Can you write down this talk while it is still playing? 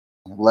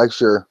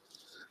Lecture,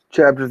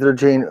 Chapter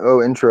 13.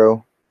 Oh,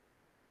 intro.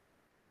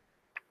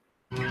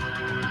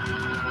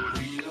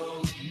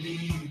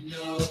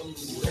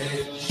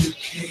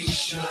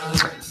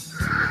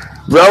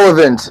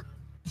 Relevant.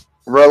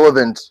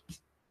 Relevant.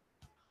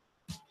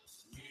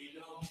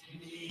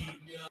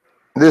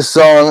 This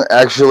song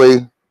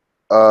actually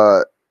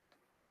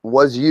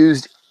was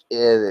used.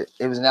 It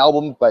was an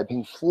album by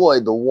Pink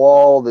Floyd, The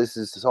Wall. The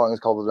song is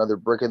called Another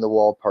Brick in the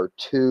Wall, Part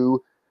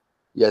 2.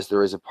 Yes,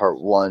 there is a Part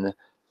 1.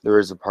 There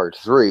is a Part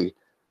 3.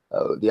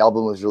 The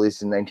album was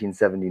released in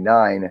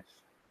 1979.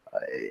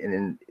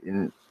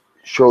 And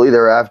shortly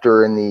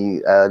thereafter, in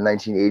the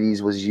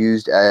 1980s, was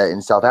used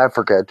in South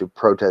Africa to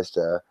protest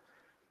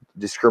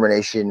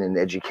discrimination in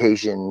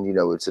education. You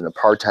know, it's an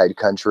apartheid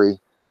country,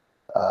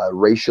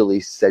 racially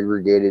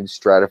segregated,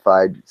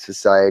 stratified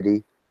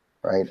society,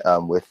 right?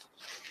 With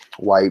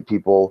white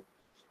people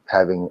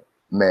having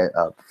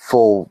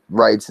full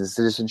rights and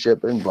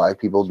citizenship, and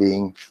black people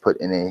being put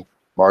in a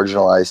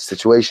marginalized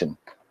situation.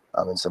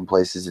 In some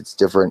places, it's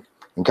different.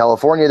 In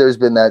California, there's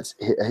been that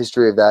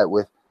history of that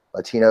with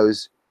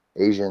Latinos,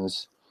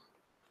 Asians,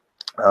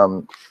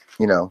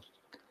 you know.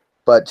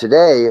 But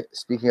today,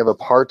 speaking of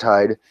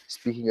apartheid,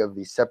 speaking of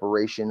the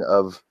separation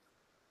of,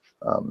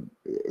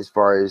 as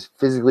far as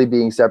physically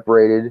being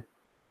separated,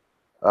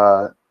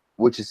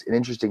 which is an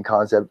interesting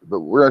concept. But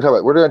we're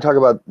going to talk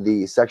about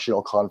the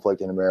sectional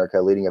conflict in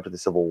America leading up to the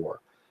Civil War.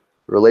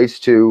 It relates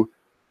to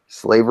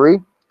slavery.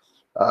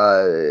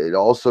 It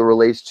also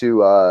relates to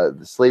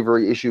the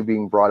slavery issue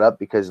being brought up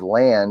because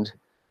land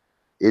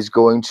is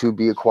going to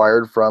be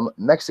acquired from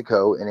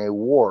Mexico in a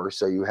war.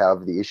 So you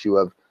have the issue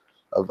of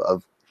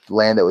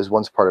land that was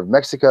once part of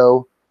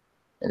Mexico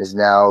and is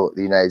now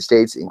the United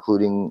States,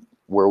 including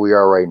where we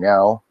are right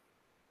now,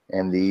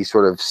 and the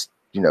sort of,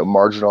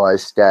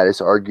 marginalized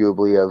status,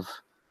 arguably,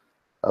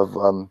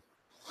 of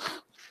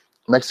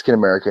Mexican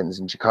Americans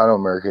and Chicano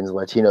Americans,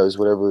 Latinos,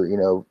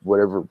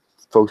 whatever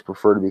folks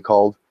prefer to be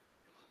called.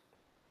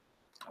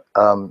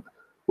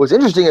 What's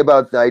interesting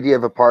about the idea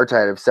of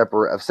apartheid,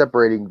 of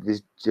separating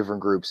these different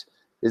groups,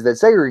 is that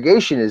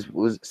segregation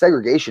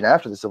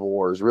after the Civil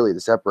War is really the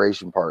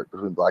separation part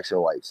between blacks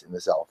and whites in the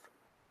South.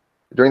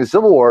 During the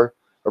Civil War,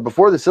 or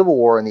before the Civil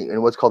War,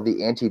 in what's called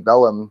the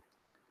antebellum,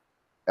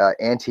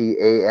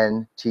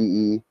 antebellum,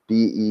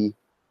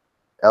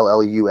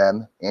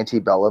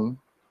 antebellum,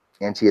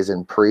 ante as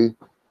in pre,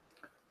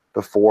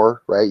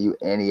 before, right? You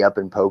ante up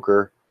in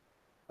poker.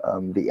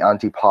 The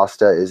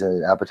antipasta is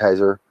an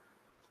appetizer.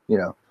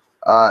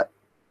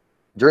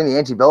 During the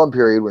antebellum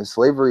period, when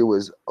slavery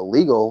was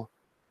illegal,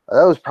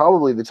 that was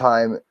probably the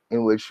time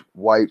in which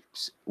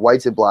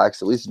whites and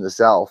blacks, at least in the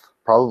South,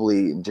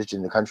 probably just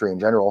in the country in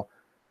general,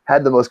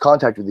 had the most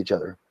contact with each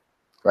other,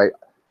 right?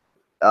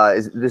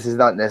 This is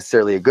not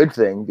necessarily a good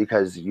thing,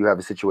 because you have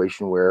a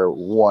situation where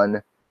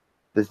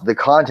the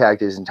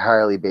contact is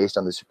entirely based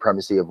on the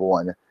supremacy of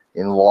one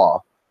in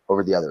law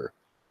over the other,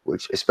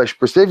 which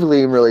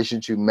specifically in relation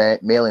to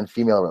male and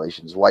female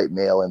relations, white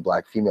male and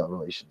black female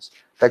relations.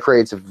 That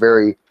creates a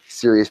very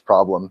serious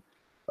problem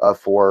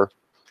for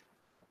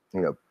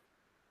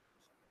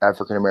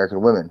African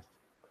American women.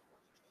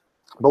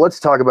 But let's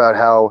talk about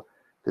how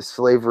the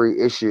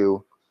slavery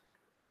issue,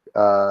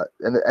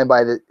 and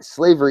by the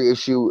slavery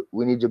issue,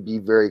 we need to be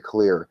very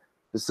clear.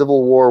 The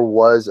Civil War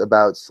was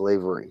about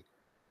slavery.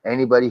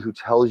 Anybody who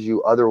tells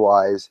you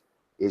otherwise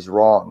is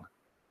wrong.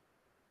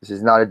 This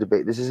is not a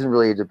debate. This isn't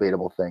really a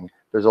debatable thing.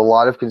 There's a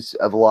lot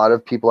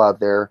of people out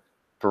there,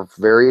 for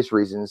various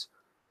reasons,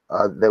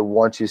 that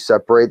want to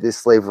separate this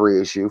slavery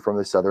issue from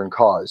the Southern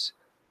cause.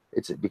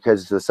 It's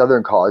because the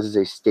Southern cause is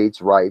a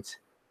states' rights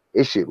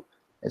issue.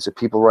 And so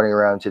people running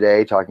around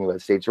today talking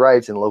about states'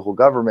 rights and local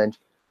government,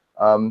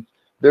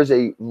 there's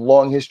a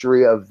long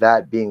history of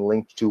that being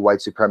linked to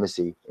white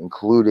supremacy,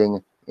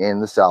 including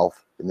in the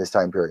South in this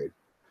time period.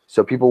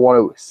 So people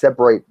want to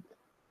separate,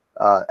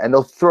 and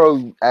they'll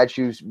throw at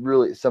you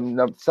really some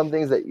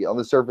things that on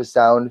the surface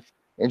sound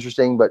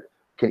interesting, but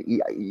can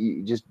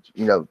just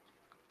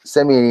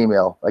send me an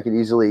email. I can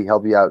easily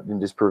help you out in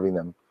disproving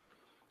them,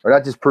 or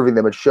not disproving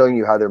them, but showing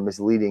you how they're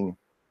misleading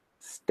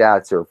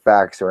stats or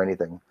facts or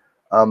anything.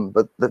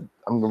 But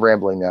I'm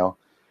rambling now.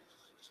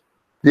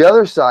 The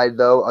other side,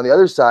 though, on the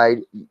other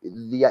side,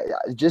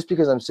 just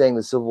because I'm saying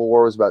the Civil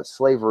War was about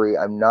slavery,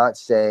 I'm not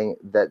saying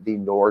that the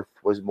North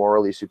was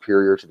morally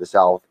superior to the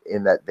South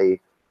in that they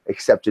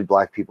accepted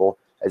black people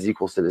as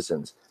equal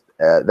citizens.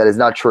 That is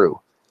not true.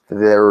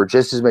 There were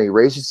just as many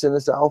racists in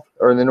the South,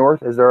 or in the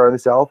North, as there are in the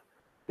South.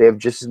 They have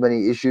just as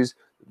many issues.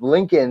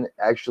 Lincoln,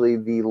 actually,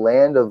 the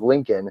land of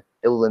Lincoln,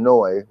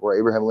 Illinois, where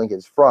Abraham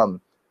Lincoln's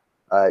from,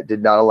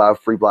 did not allow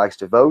free blacks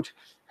to vote,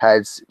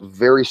 had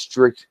very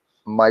strict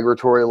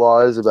migratory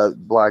laws about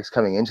blacks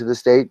coming into the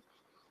state.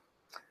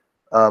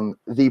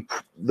 The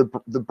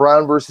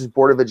Brown versus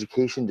Board of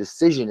Education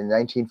decision in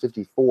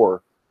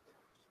 1954,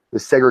 the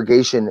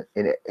segregation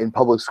in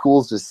public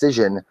schools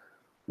decision,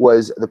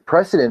 was the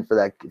precedent for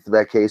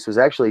that case was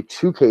actually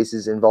two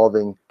cases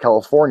involving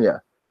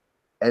California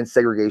and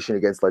segregation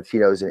against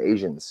Latinos and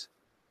Asians.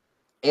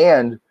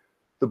 And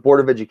the Board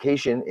of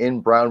Education in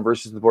Brown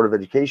versus the Board of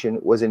Education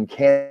was in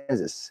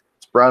Kansas.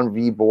 It's Brown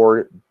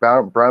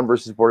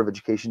versus Board of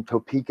Education,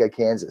 Topeka,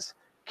 Kansas.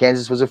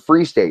 Kansas was a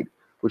free state,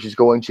 which is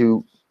going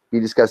to be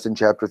discussed in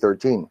chapter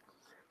 13.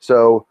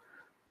 So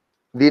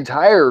the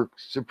entire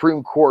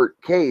Supreme Court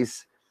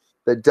case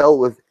that dealt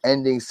with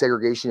ending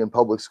segregation in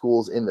public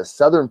schools in the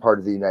southern part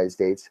of the United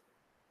States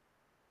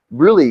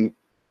really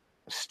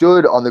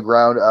stood on the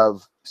ground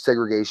of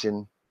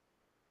segregation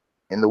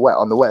in the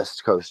on the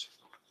West Coast.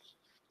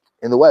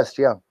 In the West,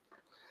 yeah.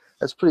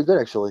 That's pretty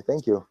good, actually.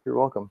 Thank you. You're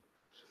welcome.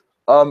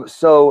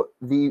 So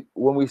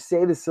when we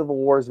say the Civil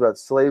War is about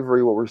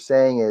slavery, what we're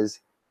saying is,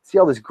 see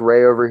all this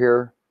gray over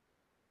here?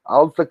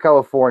 Alta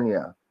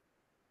California.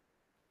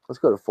 Let's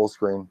go to full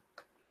screen.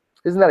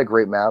 Isn't that a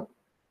great map?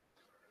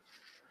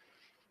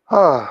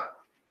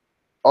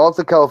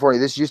 Alta California.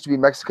 This used to be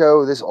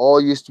Mexico. This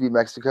all used to be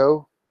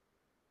Mexico.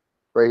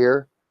 Right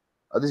here.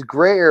 This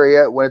gray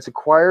area, when it's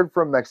acquired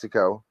from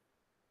Mexico,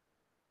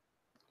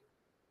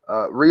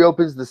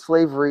 reopens the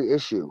slavery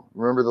issue.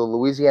 Remember the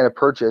Louisiana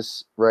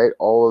Purchase, right?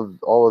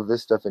 All of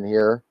this stuff in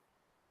here.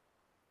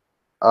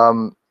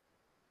 All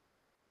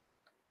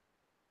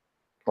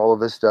of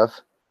this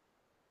stuff.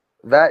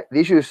 The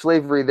issue of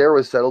slavery there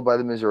was settled by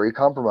the Missouri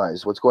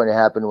Compromise. What's going to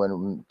happen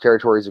when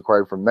territory is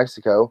acquired from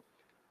Mexico?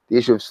 The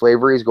issue of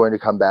slavery is going to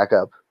come back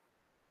up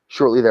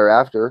shortly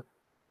thereafter.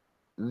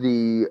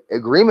 The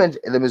agreement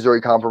in the Missouri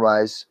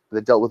Compromise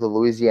that dealt with the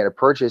Louisiana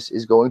Purchase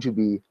is going to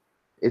be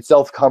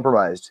itself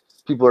compromised.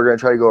 People are going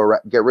to try to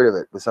get rid of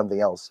it with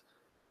something else.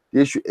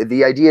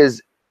 The idea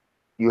is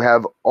you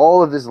have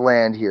all of this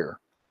land here.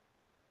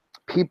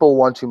 People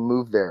want to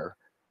move there.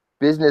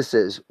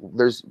 Businesses,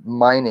 there's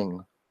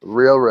mining,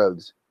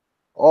 railroads,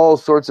 all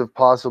sorts of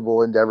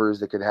possible endeavors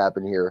that could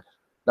happen here.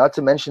 Not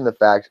to mention the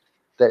fact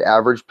that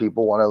average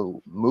people want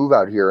to move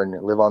out here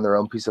and live on their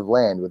own piece of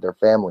land with their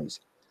families.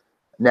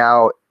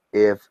 Now,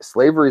 if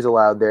slavery is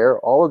allowed there,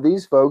 all of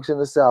these folks in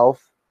the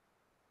South,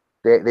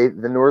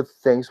 the North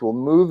thinks will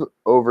move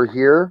over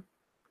here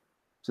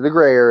to the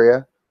gray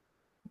area,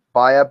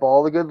 buy up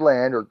all the good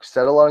land or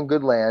settle on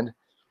good land,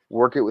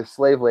 work it with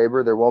slave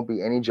labor. There won't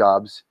be any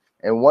jobs.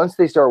 And once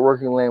they start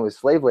working land with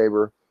slave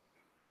labor,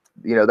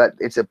 you know, that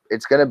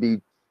it's going to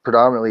be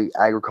predominantly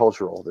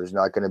agricultural. There's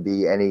not going to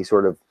be any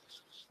sort of,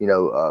 you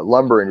know,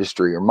 lumber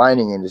industry or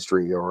mining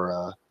industry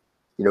or,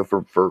 you know,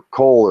 for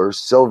coal or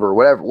silver,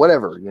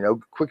 whatever, you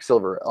know,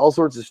 quicksilver, all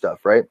sorts of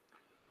stuff, right?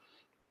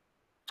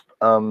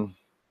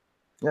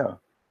 Yeah.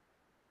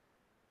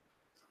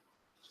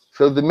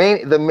 So the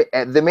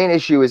main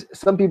issue is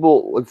some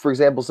people, for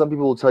example, some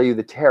people will tell you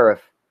the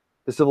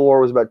Civil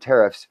War was about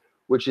tariffs,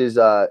 which is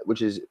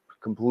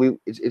complete.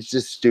 It's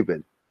just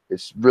stupid.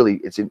 It's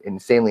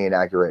insanely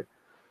inaccurate.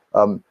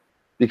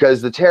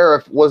 Because the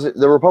tariff wasn't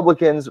the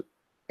Republicans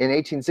in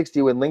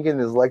 1860 when Lincoln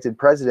is elected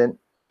president.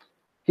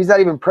 He's not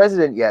even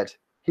president yet.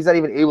 He's not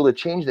even able to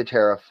change the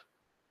tariff.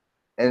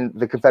 And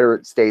the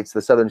Confederate states,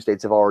 the southern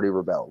states, have already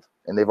rebelled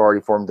and they've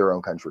already formed their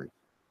own country.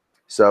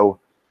 So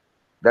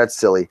that's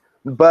silly.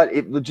 But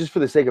just for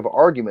the sake of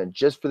argument,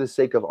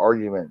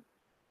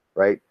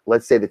 right?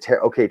 Let's say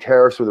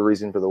tariffs were the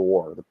reason for the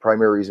war. The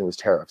primary reason was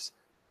tariffs.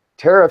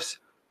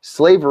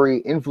 Slavery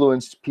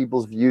influenced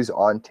people's views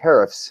on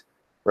tariffs,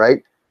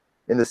 right?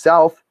 In the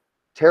South,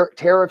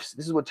 tariffs,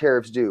 this is what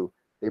tariffs do.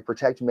 They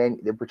protect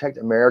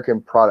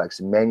American products,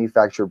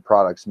 manufactured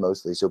products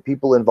mostly. So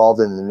people involved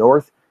in the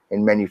North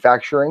in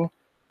manufacturing,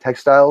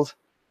 textiles,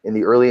 in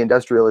the early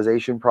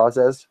industrialization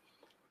process,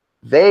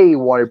 they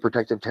wanted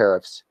protective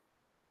tariffs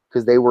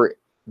because they were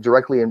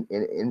directly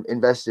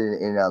invested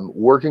in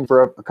working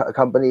for a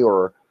company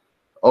or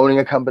owning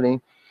a company.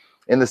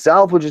 In the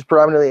South, which is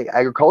predominantly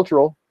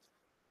agricultural,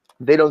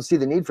 they don't see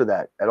the need for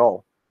that at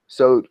all.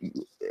 So,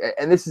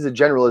 and this is a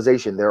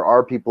generalization. There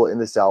are people in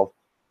the South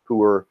who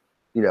were,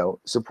 you know,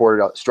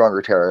 supported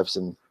stronger tariffs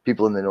and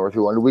people in the North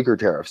who wanted weaker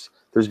tariffs.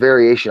 There's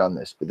variation on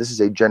this, but this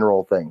is a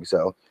general thing.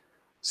 So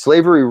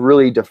slavery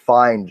really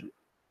defined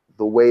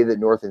the way that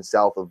North and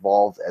South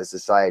evolved as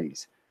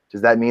societies.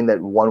 Does that mean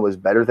that one was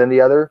better than the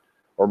other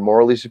or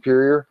morally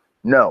superior?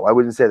 No, I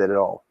wouldn't say that at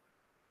all.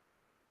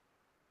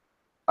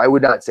 I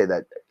would not say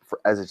that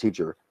as a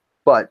teacher,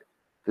 but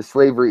the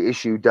slavery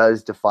issue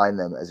does define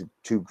them as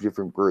two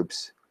different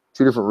groups,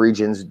 two different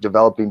regions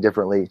developing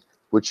differently,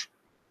 which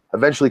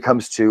eventually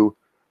comes to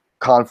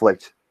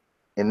conflict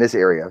in this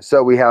area.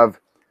 So we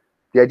have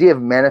the idea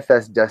of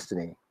manifest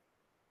destiny.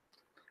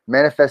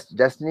 Manifest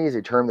destiny is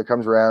a term that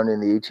comes around in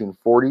the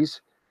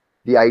 1840s.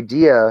 The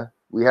idea,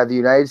 we have the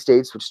United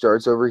States, which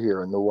starts over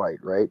here in the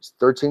white, right? It's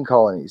 13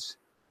 colonies.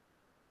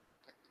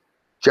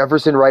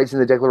 Jefferson writes in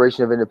the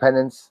Declaration of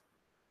Independence.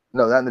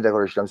 No, not in the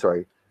Declaration, I'm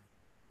sorry.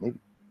 Maybe.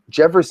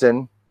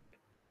 Jefferson,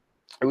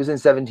 it was in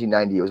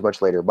 1790, it was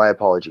much later, my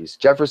apologies.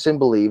 Jefferson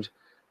believed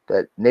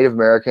that Native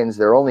Americans,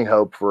 their only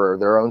hope for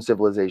their own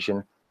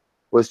civilization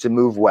was to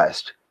move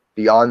west,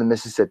 beyond the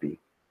Mississippi.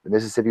 The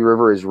Mississippi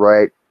River is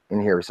right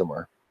in here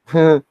somewhere.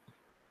 To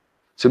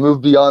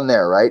move beyond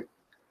there, right?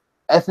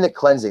 Ethnic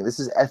cleansing. This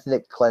is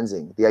ethnic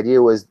cleansing. The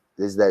idea is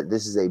that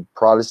this is a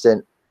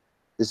Protestant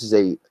This is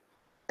a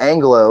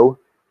Anglo,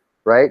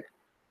 right?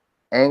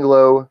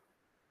 Anglo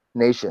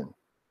nation.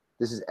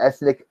 This is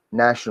ethnic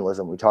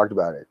nationalism. We talked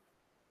about it.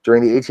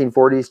 During the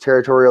 1840s,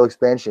 territorial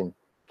expansion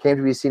came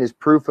to be seen as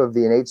proof of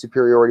the innate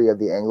superiority of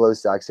the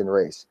Anglo-Saxon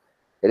race.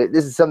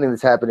 This is something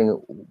that's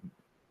happening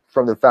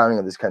from the founding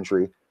of this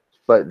country,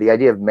 but the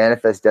idea of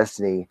manifest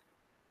destiny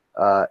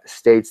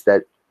states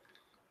that,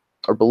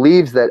 or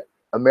believes that,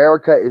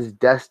 America is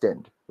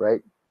destined,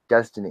 right?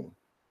 Destiny.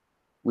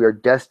 We are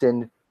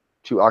destined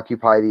to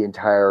occupy the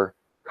entire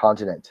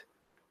continent,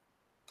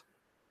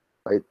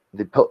 right?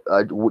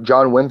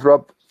 John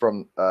Winthrop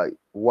from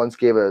once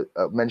gave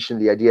mentioned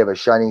the idea of a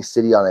shining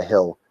city on a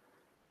hill.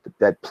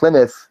 That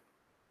Plymouth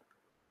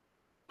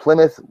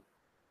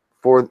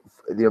for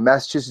the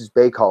Massachusetts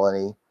Bay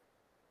Colony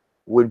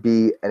would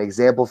be an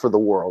example for the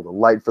world, a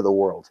light for the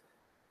world.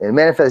 In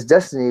Manifest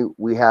Destiny,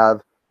 we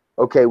have,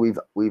 okay, we've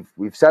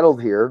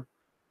settled here,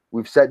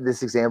 we've set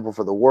this example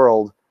for the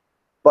world,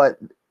 but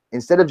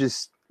instead of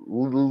just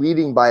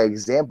leading by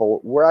example,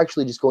 we're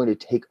actually just going to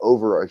take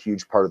over a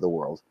huge part of the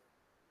world,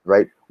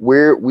 right?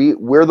 We're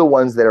the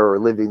ones that are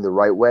living the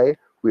right way.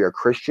 We are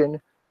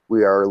Christian.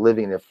 We are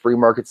living in a free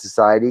market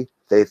society.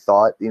 They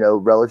thought,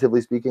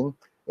 relatively speaking,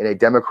 in a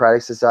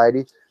democratic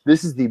society,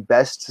 this is the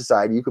best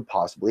society you could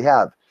possibly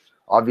have.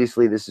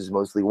 Obviously, this is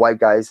mostly white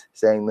guys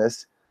saying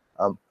this,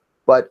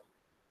 but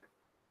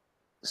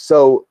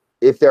so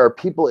if there are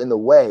people in the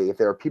way, if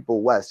there are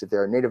people west, if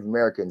there are Native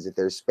Americans, if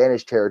there's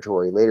Spanish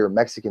territory, later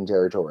Mexican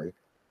territory,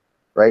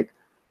 right?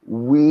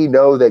 We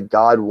know that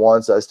God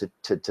wants us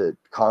to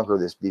conquer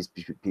these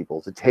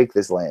people, to take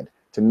this land,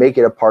 to make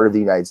it a part of the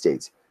United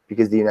States,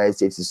 because the United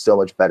States is so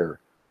much better,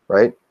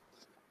 right?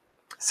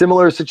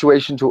 Similar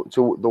situation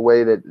to the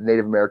way that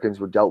Native Americans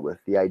were dealt with,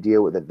 the idea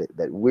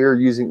that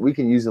we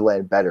can use the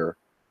land better,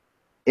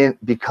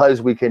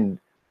 because we can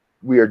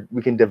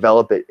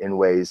develop it in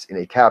ways in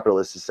a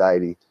capitalist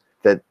society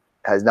that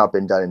has not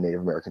been done in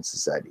Native American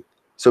society.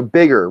 So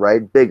bigger,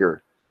 right?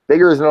 Bigger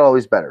is not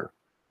always better.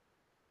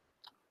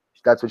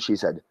 That's what she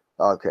said.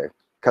 Okay,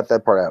 cut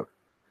that part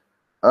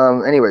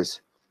out.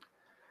 Anyways,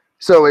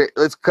 so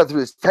let's cut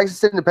through this.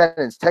 Texas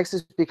independence.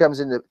 Texas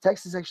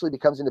actually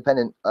becomes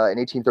independent in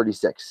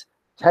 1836.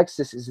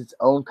 Texas is its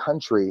own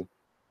country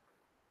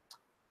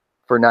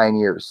for 9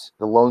 years.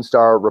 The Lone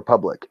Star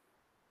Republic.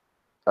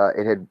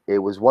 It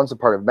was once a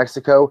part of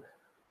Mexico.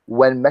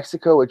 When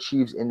Mexico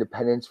achieves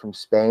independence from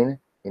Spain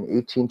in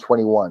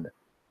 1821,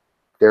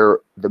 the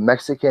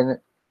Mexican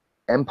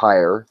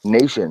Empire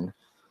nation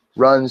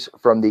runs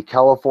from the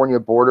California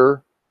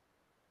border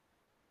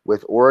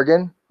with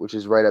Oregon, which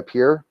is right up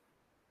here,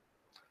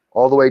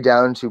 all the way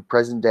down to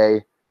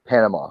present-day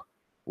Panama,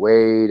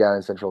 way down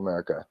in Central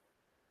America.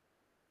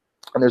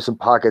 And there's some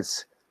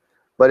pockets,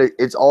 but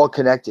it's all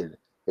connected.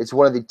 It's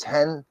one of the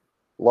 10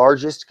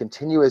 largest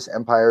continuous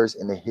empires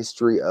in the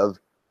history of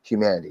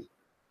humanity,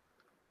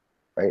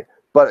 right?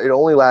 But it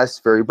only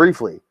lasts very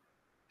briefly.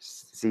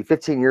 See,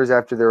 15 years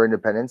after their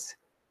independence,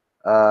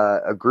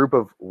 a group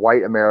of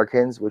white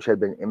Americans, which had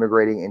been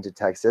immigrating into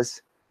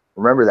Texas,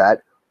 remember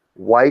that,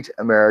 white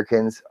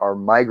Americans are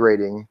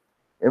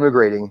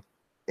immigrating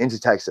into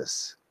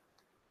Texas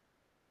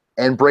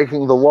and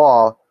breaking the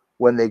law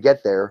when they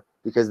get there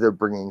because they're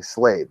bringing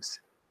slaves.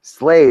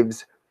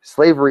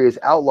 Slavery is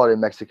outlawed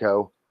in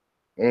Mexico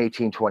in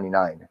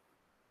 1829.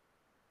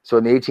 So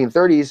in the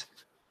 1830s,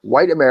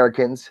 white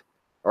Americans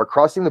are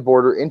crossing the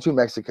border into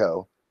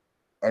Mexico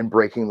and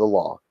breaking the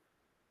law.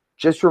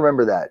 Just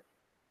remember that.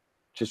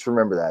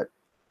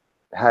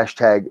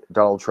 Hashtag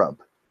Donald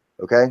Trump.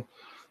 Okay?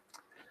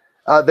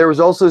 There was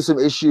also some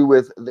issue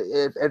with,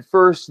 at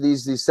first,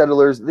 these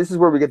settlers. This is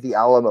where we get the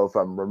Alamo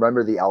from.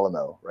 Remember the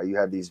Alamo, right? You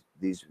have these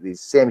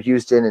Sam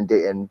Houston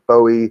and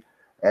Bowie,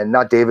 and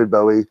not David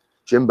Bowie,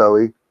 Jim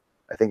Bowie,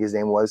 I think his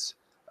name was,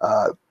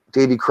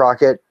 Davy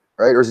Crockett,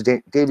 right? Or is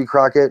it Davy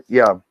Crockett?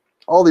 Yeah,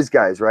 all these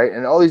guys, right?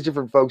 And all these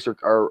different folks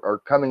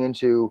are coming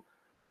into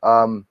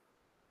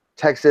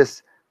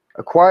Texas,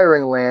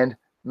 acquiring land.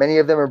 Many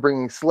of them are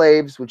bringing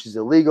slaves, which is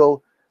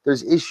illegal.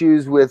 There's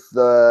issues with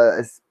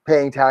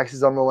paying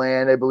taxes on the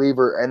land, I believe,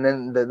 and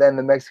then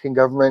the Mexican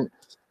government,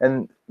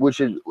 and which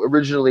had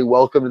originally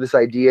welcomed this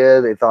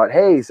idea. They thought,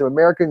 hey, some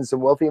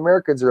wealthy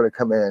Americans are going to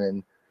come in,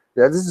 and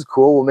this is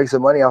cool. We'll make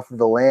some money off of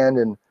the land,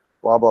 and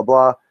blah blah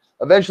blah.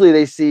 Eventually,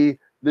 they see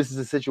this is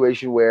a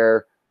situation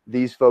where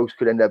these folks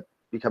could end up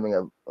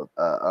becoming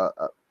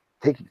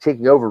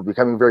taking over,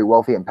 becoming very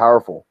wealthy and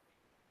powerful,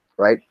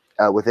 right?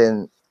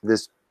 Within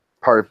this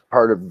part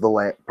of the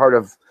land, part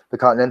of the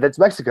continent that's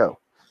Mexico.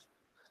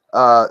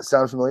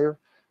 Sound familiar?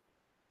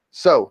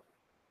 So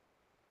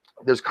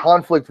there's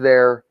conflict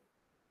there.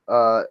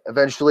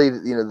 Eventually,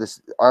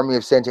 this army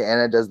of Santa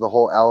Anna does the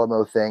whole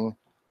Alamo thing,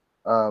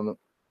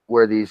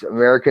 where these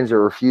Americans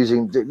are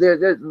refusing.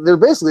 They're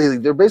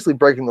basically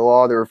breaking the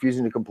law. They're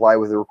refusing to comply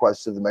with the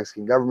requests of the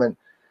Mexican government.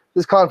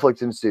 This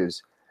conflict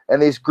ensues,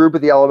 and this group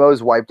of the Alamo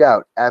is wiped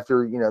out.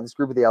 After this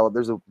group of the Alamo,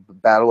 there's a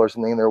battle or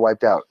something, and they're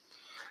wiped out.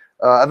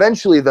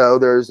 Eventually, though,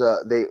 there's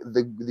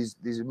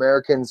these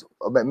Americans,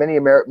 many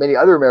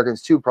other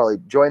Americans too, probably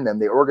join them.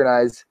 They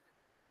organize,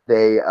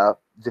 they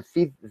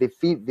defeat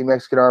the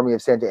Mexican army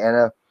of Santa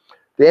Anna.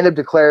 They end up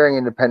declaring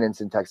independence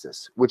in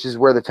Texas, which is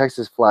where the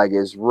Texas flag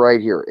is right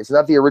here. It's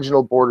not the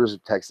original borders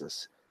of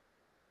Texas.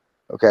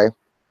 Okay,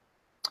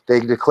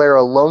 they declare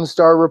a Lone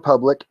Star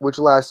Republic, which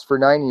lasts for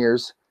 9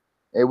 years,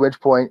 at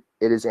which point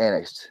it is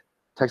annexed.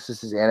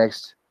 Texas is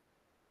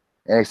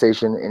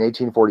annexation in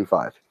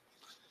 1845.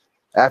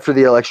 After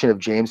the election of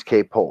James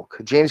K.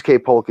 Polk. James K.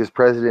 Polk is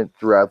president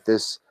throughout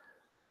this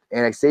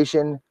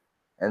annexation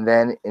and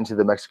then into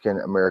the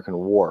Mexican-American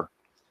War.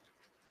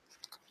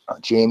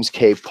 James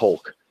K.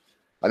 Polk.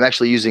 I'm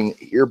actually using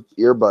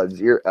earbuds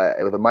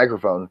with a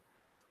microphone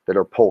that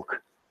are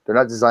Polk. They're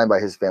not designed by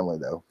his family,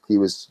 though. He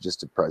was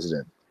just a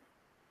president.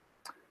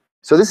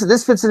 So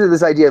this fits into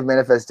this idea of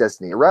manifest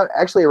destiny. Around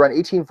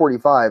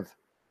 1845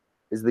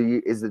 is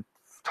the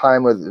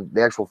time where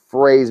the actual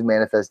phrase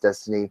manifest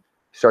destiny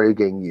started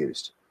getting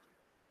used.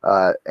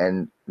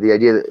 And the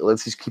idea that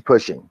let's just keep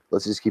pushing.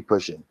 Let's just keep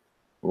pushing.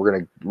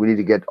 We need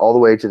to get all the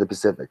way to the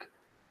Pacific.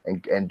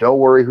 And don't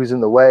worry who's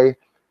in the way.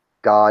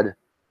 God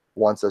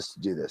wants us to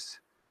do this.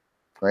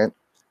 Right?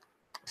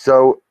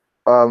 So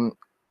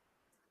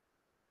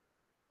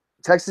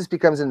Texas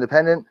becomes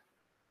independent,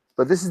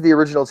 but this is the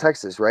original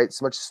Texas, right?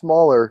 It's much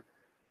smaller.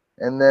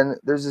 And then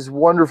there's this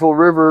wonderful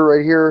river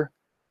right here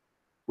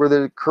where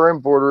the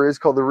current border is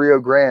called the Rio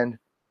Grande.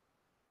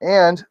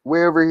 And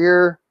way over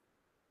here,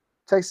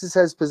 Texas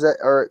has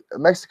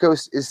Mexico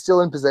is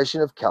still in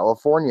possession of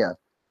California.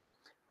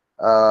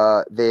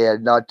 They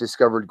had not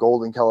discovered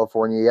gold in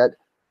California yet.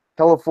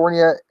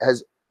 California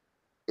has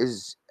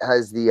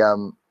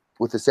the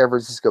with the San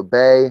Francisco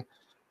Bay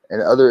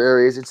and other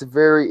areas. It's a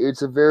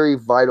very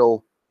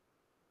vital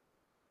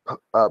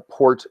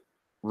port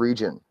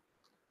region,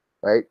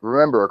 right?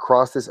 Remember,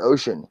 across this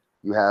ocean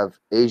you have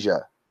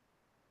Asia,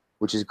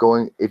 which is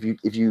going. If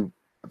you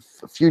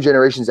a few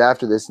generations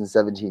after this in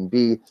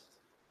 17B,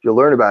 you'll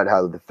learn about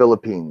how the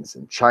Philippines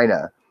and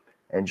China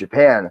and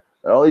Japan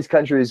and all these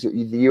countries,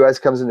 the U.S.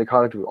 comes into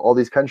contact with all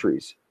these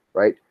countries,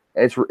 right?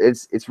 And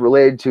it's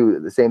related to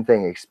the same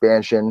thing: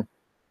 expansion.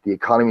 The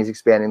economy is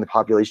expanding, the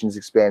population is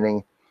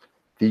expanding,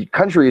 the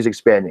country is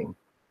expanding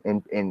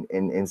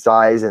in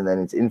size, and then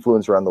its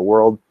influence around the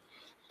world.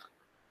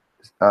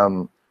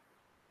 And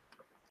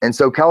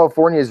so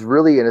California is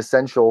really an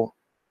essential,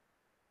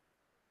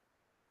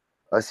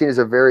 seen as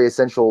a very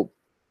essential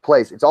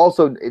place. It's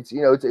also it's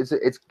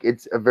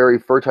a very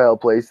fertile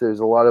place. There's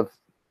a lot of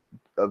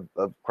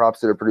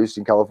crops that are produced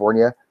in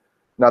California,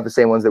 not the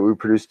same ones that we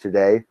produce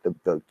today.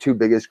 The two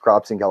biggest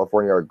crops in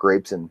California are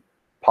grapes and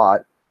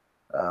pot.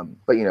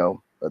 But there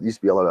used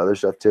to be a lot of other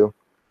stuff too.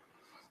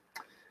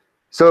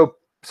 So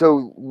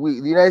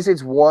the United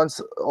States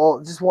wants all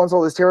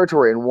this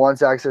territory and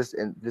wants access,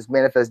 and this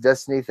manifest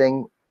destiny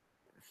thing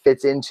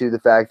fits into the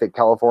fact that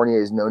California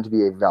is known to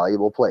be a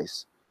valuable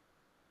place.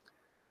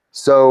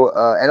 So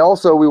and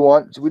also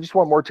we just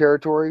want more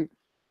territory,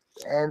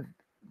 and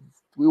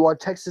we want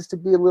Texas to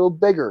be a little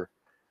bigger.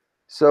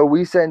 So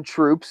we send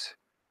troops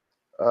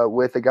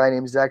with a guy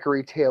named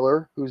Zachary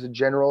Taylor, who's a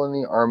general in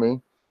the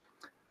Army.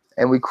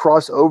 And we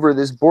cross over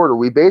this border.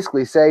 We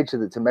basically say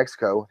to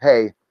Mexico,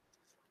 hey,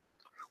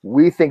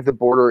 we think the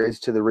border is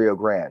to the Rio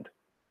Grande.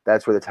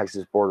 That's where the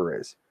Texas border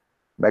is.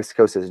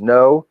 Mexico says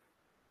no.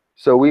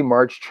 So we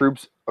march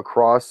troops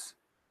across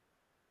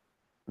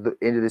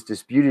into this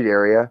disputed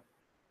area,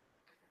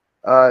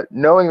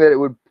 knowing that it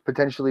would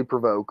potentially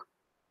provoke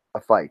a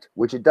fight,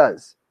 which it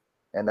does.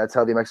 And that's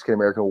how the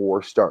Mexican-American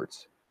War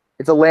starts.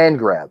 It's a land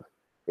grab.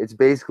 It's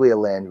basically a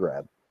land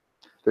grab.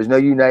 There's no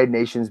United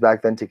Nations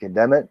back then to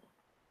condemn it.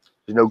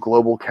 There's no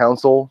global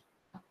council,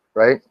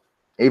 right?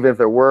 Even if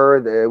there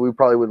were, we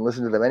probably wouldn't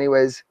listen to them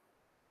anyways.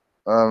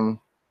 And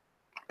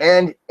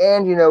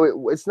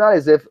it's not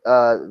as if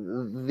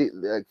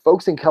the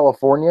folks in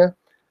California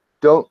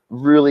don't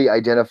really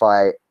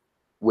identify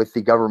with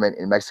the government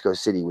in Mexico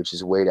City, which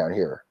is way down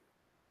here,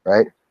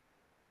 right?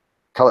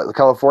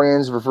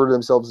 Californians refer to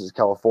themselves as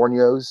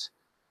Californios.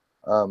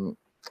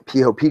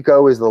 Pio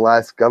Pico is the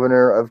last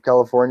governor of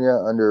California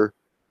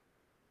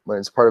when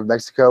it's part of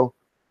Mexico.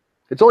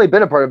 It's only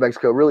been a part of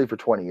Mexico really for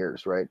 20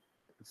 years, right?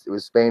 It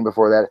was Spain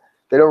before that.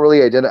 They don't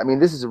really identify. I mean,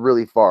 this is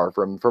really far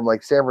from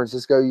like San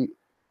Francisco,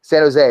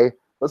 San Jose.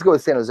 Let's go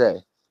with San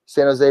Jose.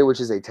 San Jose, which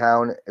is a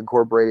town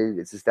incorporated,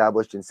 it's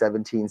established in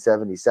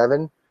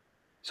 1777.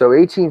 So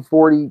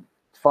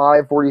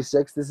 1845,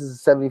 46, this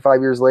is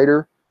 75 years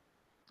later,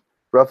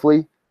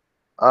 roughly.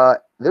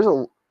 There's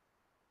a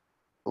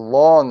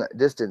long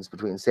distance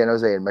between San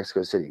Jose and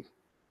Mexico City.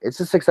 It's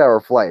a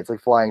 6-hour flight. It's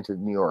like flying to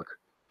New York.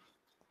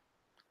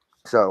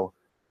 So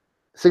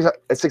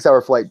a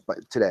 6-hour flight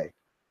today.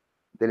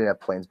 They didn't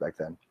have planes back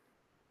then.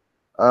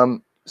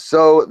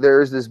 So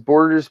there's this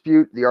border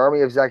dispute. The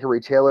army of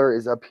Zachary Taylor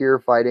is up here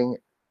fighting,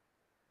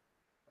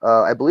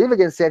 I believe,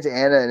 against Santa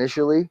Anna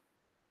initially.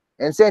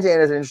 And Santa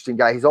Anna is an interesting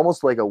guy. He's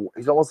almost like a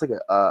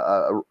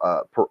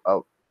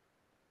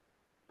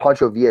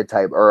Pancho Villa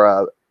type,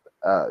 or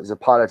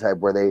Zapata type,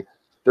 where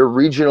they're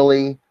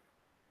regionally,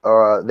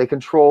 they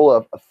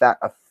control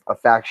a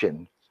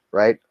faction,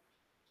 right?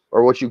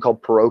 Or what you call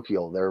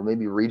parochial. They're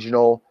maybe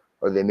regional,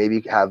 or they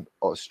maybe have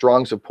a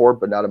strong support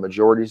but not a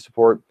majority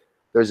support.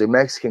 There's a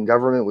Mexican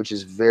government which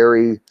is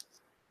very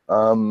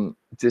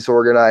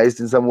disorganized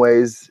in some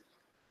ways,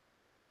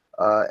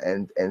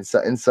 and so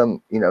in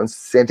some,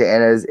 Santa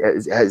Anna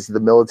has the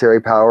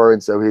military power,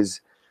 and so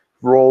his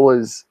role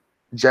as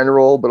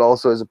general but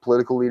also as a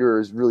political leader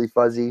is really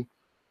fuzzy.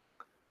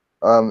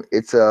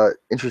 It's a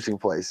interesting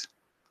place.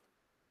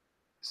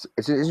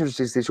 It's an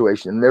interesting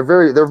situation, and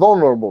they're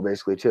vulnerable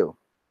basically too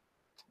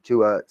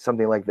to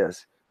something like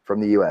this from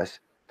the U.S.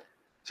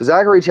 So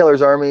Zachary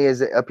Taylor's army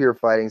is up here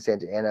fighting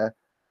Santa Anna.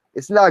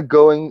 It's not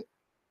going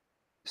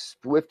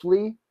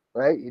swiftly,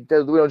 right? We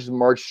don't just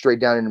march straight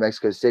down into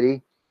Mexico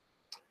City.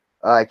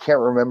 I can't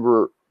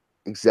remember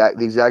the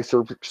exact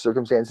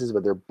circumstances,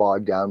 but they're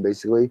bogged down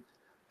basically.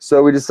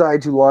 So we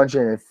decide to launch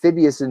an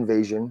amphibious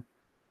invasion.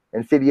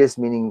 Amphibious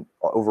meaning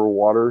over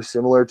water,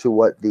 similar to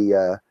what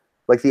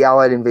like the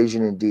Allied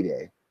invasion in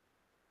D-Day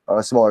on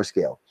a smaller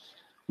scale.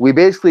 We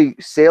basically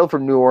sail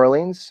from New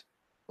Orleans,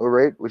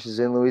 right, which is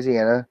in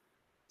Louisiana.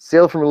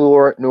 Sail from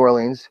New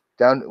Orleans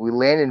down. We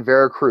land in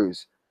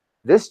Veracruz.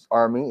 This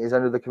army is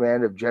under the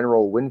command of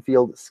General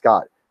Winfield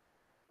Scott.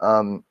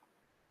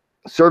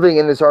 Serving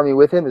in this army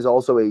with him is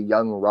also a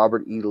young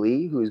Robert E.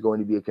 Lee, who is going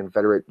to be a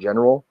Confederate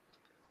general.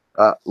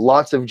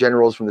 Lots of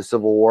generals from the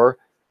Civil War.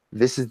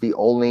 This is the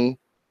only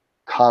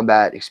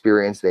combat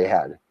experience they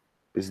had.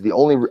 This is the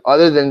only,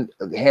 other than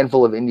a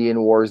handful of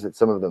Indian wars that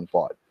some of them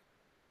fought.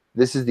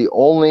 This is the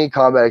only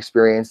combat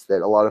experience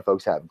that a lot of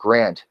folks have.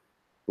 Grant,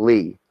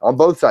 Lee, on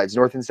both sides,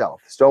 North and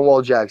South.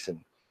 Stonewall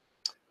Jackson,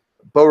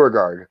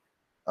 Beauregard,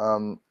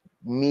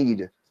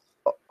 Meade,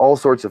 all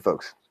sorts of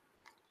folks.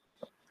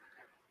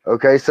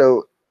 Okay,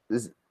 so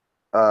this,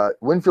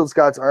 Winfield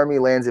Scott's army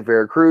lands at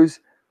Veracruz,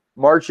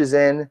 marches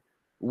in,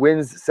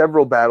 wins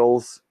several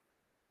battles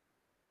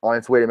on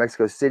its way to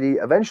Mexico City,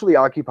 eventually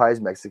occupies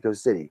Mexico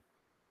City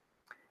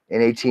in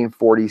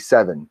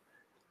 1847.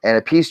 And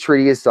a peace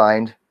treaty is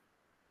signed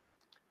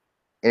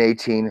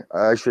in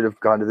I should have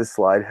gone to this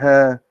slide.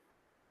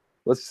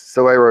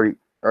 So I already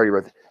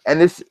wrote it. And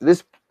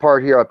this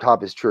part here up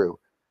top is true.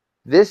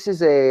 This is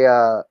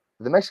the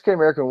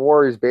Mexican-American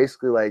War is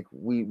basically like,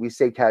 we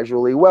say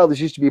casually, well, this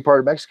used to be part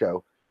of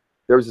Mexico.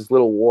 There was this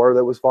little war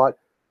that was fought.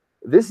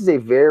 This is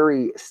in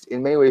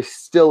many ways,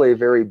 still a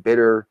very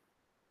bitter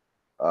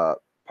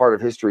part of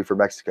history for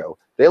Mexico.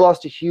 They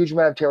lost a huge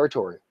amount of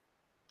territory,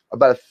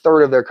 about a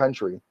third of their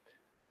country.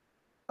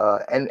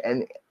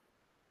 And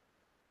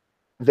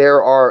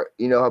there are,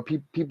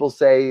 people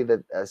say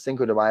that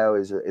Cinco de Mayo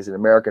is an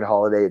American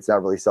holiday. It's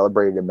not really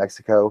celebrated in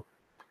Mexico,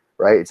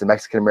 right? It's a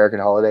Mexican-American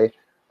holiday.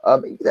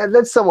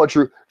 That's somewhat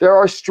true. There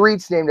are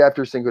streets named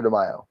after Cinco de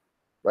Mayo,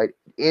 right,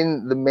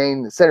 in the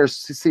main center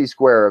city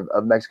square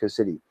of Mexico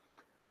City.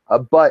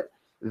 But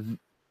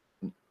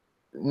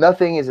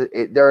nothing is,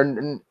 there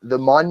are the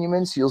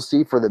monuments you'll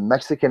see for the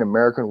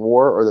Mexican-American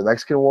War or the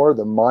Mexican War,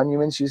 the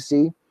monuments you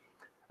see.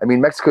 I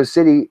mean, Mexico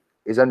City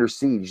is under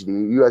siege. The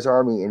U.S.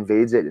 Army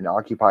invades it and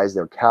occupies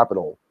their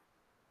capital,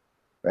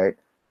 right?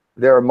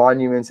 There are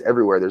monuments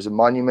everywhere. There's a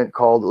monument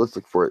called, let's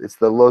look for it. It's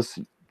the Los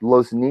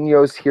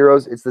Niños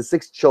Heroes. It's the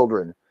 6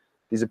 children.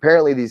 These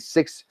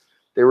 6,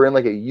 they were in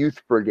like a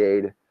youth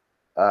brigade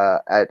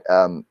at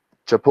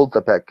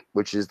Chapultepec,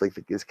 which is like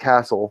this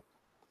castle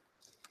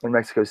in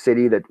Mexico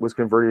City that was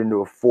converted into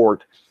a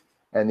fort.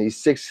 And these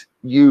 6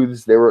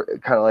 youths, they were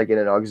kind of like in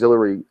an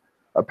auxiliary,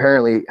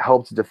 apparently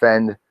helped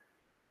defend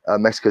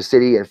Mexico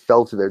City and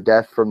fell to their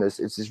death from this.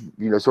 It's this,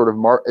 sort of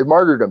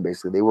martyrdom,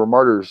 basically. They were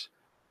martyrs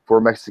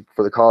for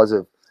the cause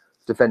of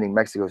defending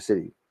Mexico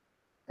City.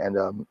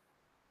 And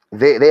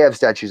they have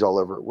statues all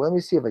over. Well, let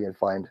me see if I can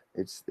find,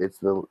 it's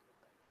the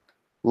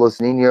Los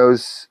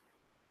Niños.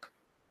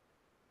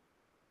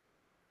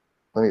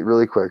 Let me,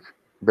 really quick,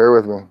 bear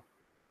with me.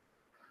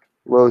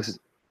 Los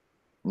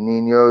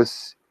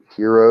Niños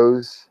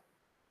Heroes.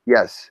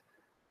 Yes.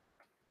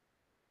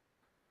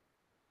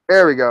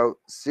 There we go.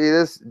 See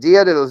this?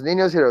 Dia de los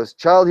Niños Heroes.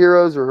 Child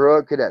heroes or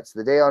heroic cadets.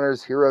 The day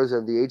honors heroes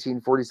of the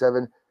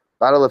 1847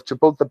 Battle of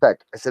Chapultepec.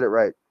 I said it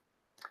right.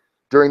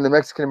 During the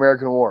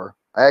Mexican-American War.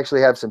 I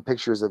actually have some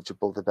pictures of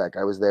Chapultepec.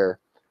 I was there.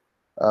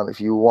 If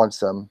you want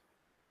some,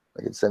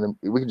 I can send them.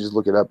 We can just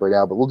look it up right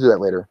now, but we'll do that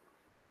later.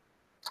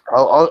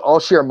 I'll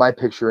share my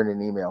picture in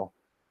an email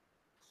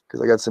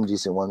because I got some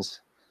decent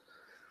ones.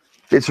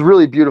 It's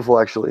really beautiful,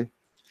 actually.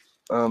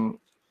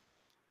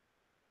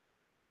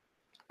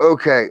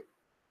 Okay.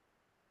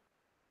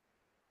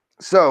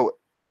 So,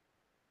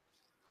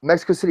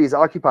 Mexico City is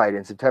occupied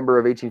in September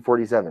of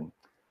 1847.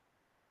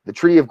 The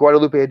Treaty of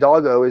Guadalupe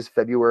Hidalgo is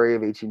February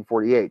of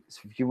 1848. It's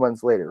a few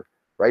months later,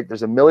 right?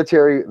 There's a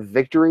military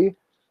victory,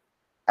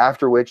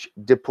 after which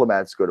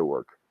diplomats go to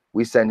work.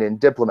 We send in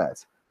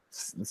diplomats,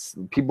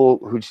 people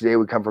who today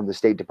would come from the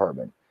State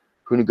Department,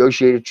 who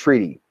negotiate a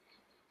treaty.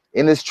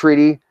 In this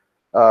treaty,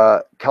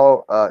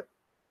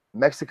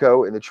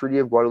 Mexico, in the Treaty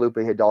of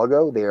Guadalupe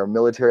Hidalgo, they are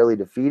militarily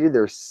defeated.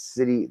 Their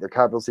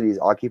capital city is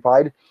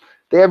occupied.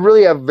 They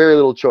really have very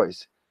little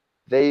choice.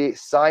 They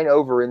sign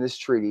over in this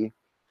treaty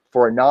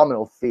for a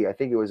nominal fee. I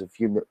think it was a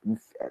few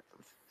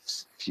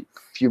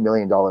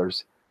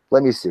 $1,000,000.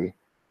 Let me see.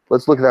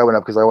 Let's look that one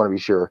up because I want to be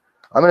sure.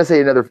 I'm going to say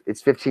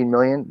it's 15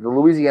 million. The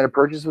Louisiana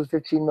Purchase was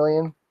 15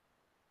 million.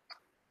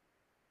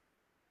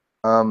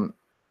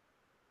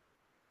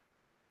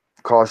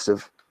 Cost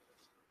of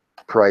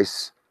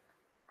price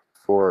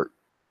for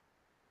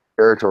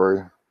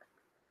territory.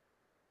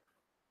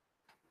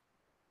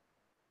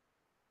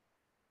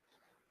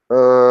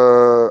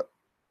 I'm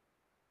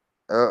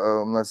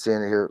not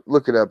seeing it here.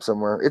 Look it up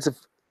somewhere. It's a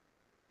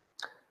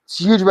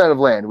huge amount of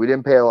land. We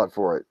didn't pay a lot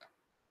for it.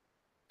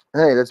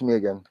 Hey, that's me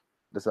again.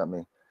 That's not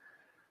me.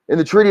 In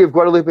the Treaty of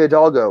Guadalupe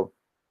Hidalgo,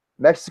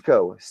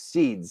 Mexico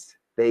cedes.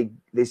 They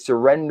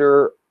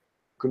surrender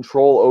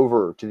control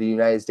over to the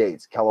United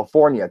States.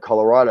 California,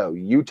 Colorado,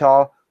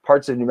 Utah,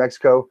 parts of New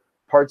Mexico,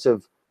 parts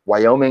of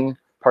Wyoming,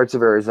 parts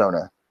of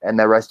Arizona, and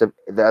the rest of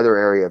the other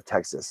area of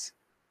Texas,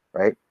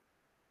 right?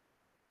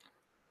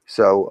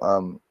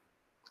 So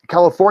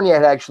California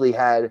had actually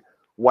had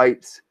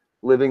whites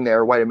living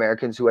there, white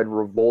Americans who had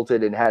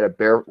revolted and had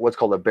what's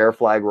called a bear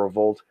flag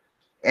revolt.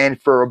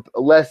 And for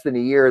less than a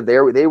year, they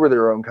were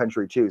their own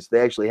country too. So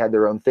they actually had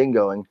their own thing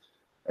going.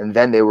 And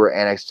then they were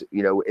annexed,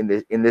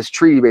 in this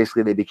treaty,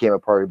 basically they became a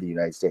part of the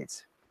United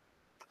States,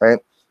 right?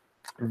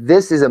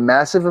 This is a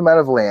massive amount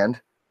of land.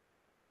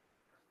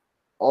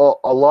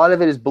 A lot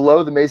of it is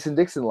below the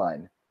Mason-Dixon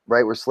line,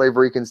 right, where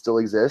slavery can still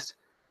exist.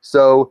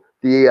 So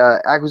the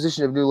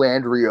acquisition of new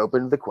land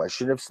reopened the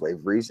question of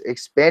slavery's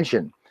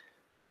expansion.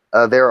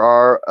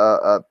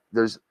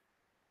 This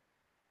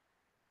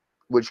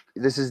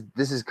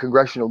is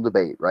congressional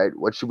debate, right?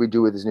 What should we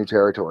do with this new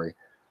territory?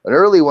 An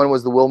early one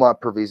was the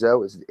Wilmot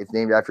Proviso. It's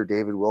named after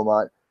David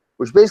Wilmot,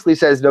 which basically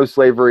says no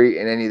slavery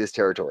in any of this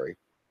territory,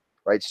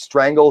 right?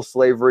 Strangle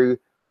slavery.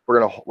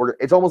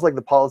 It's almost like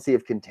the policy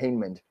of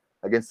containment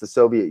against the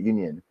Soviet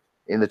Union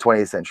in the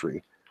 20th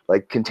century.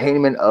 Like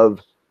containment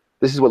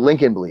this is what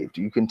Lincoln believed.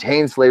 You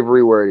contain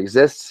slavery where it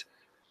exists,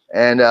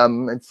 and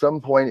at some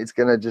point it's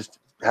gonna just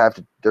they're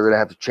gonna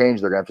have to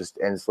change. They're gonna have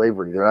to end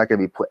slavery. They're not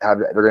gonna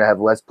they're gonna have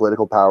less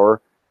political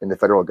power in the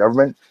federal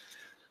government.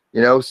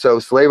 So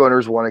slave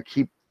owners want to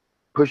keep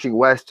pushing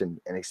west and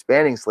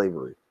expanding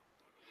slavery.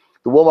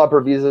 The Wilmot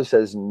Proviso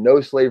says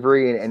no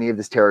slavery in any of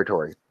this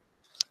territory.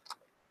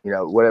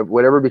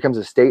 Whatever becomes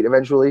a state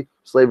eventually,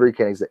 slavery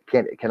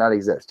cannot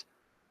exist.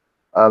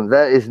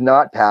 That is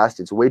not passed.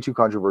 It's way too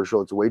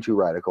controversial. It's way too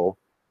radical.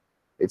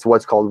 It's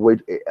what's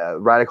called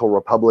radical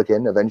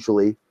Republican.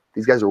 Eventually,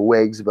 these guys are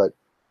Whigs, but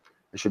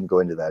I shouldn't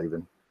go into that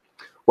even.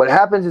 What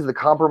happens is the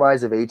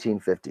Compromise of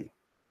 1850.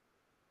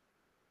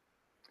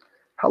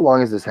 How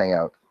long is this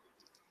hangout?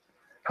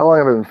 How long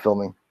have I been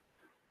filming?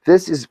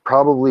 This is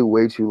probably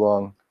way too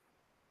long.